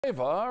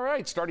All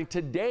right, starting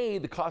today,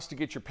 the cost to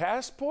get your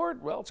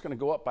passport, well, it's going to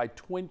go up by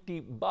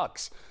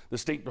 $20. The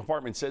State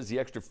Department says the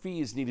extra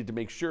fee is needed to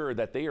make sure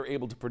that they are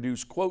able to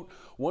produce, quote,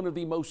 one of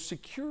the most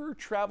secure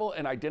travel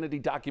and identity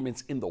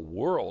documents in the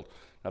world.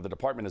 Now, the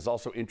department has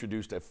also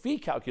introduced a fee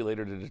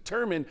calculator to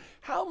determine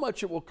how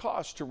much it will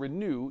cost to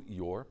renew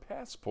your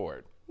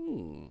passport.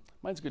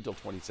 Mine's good till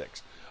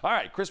 26. All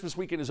right, Christmas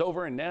weekend is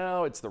over and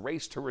now it's the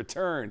race to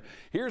return.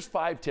 Here's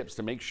 5 tips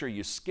to make sure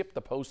you skip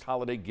the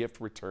post-holiday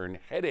gift return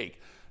headache.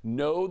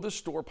 Know the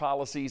store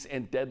policies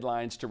and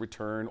deadlines to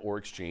return or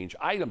exchange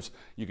items.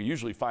 You can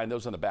usually find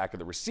those on the back of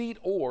the receipt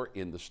or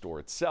in the store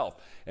itself.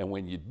 And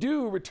when you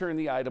do return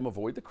the item,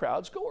 avoid the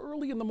crowds. Go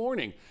early in the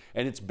morning.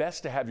 And it's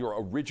best to have your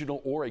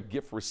original or a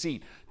gift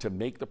receipt to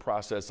make the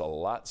process a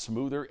lot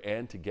smoother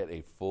and to get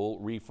a full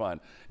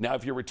refund. Now,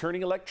 if you're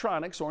returning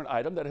electronics or an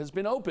item that has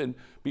been opened,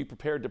 be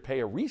prepared to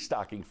pay a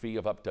restocking fee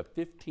of up to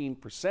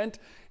 15%.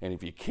 And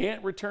if you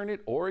can't return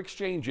it or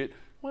exchange it,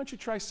 why don't you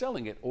try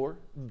selling it or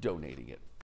donating it?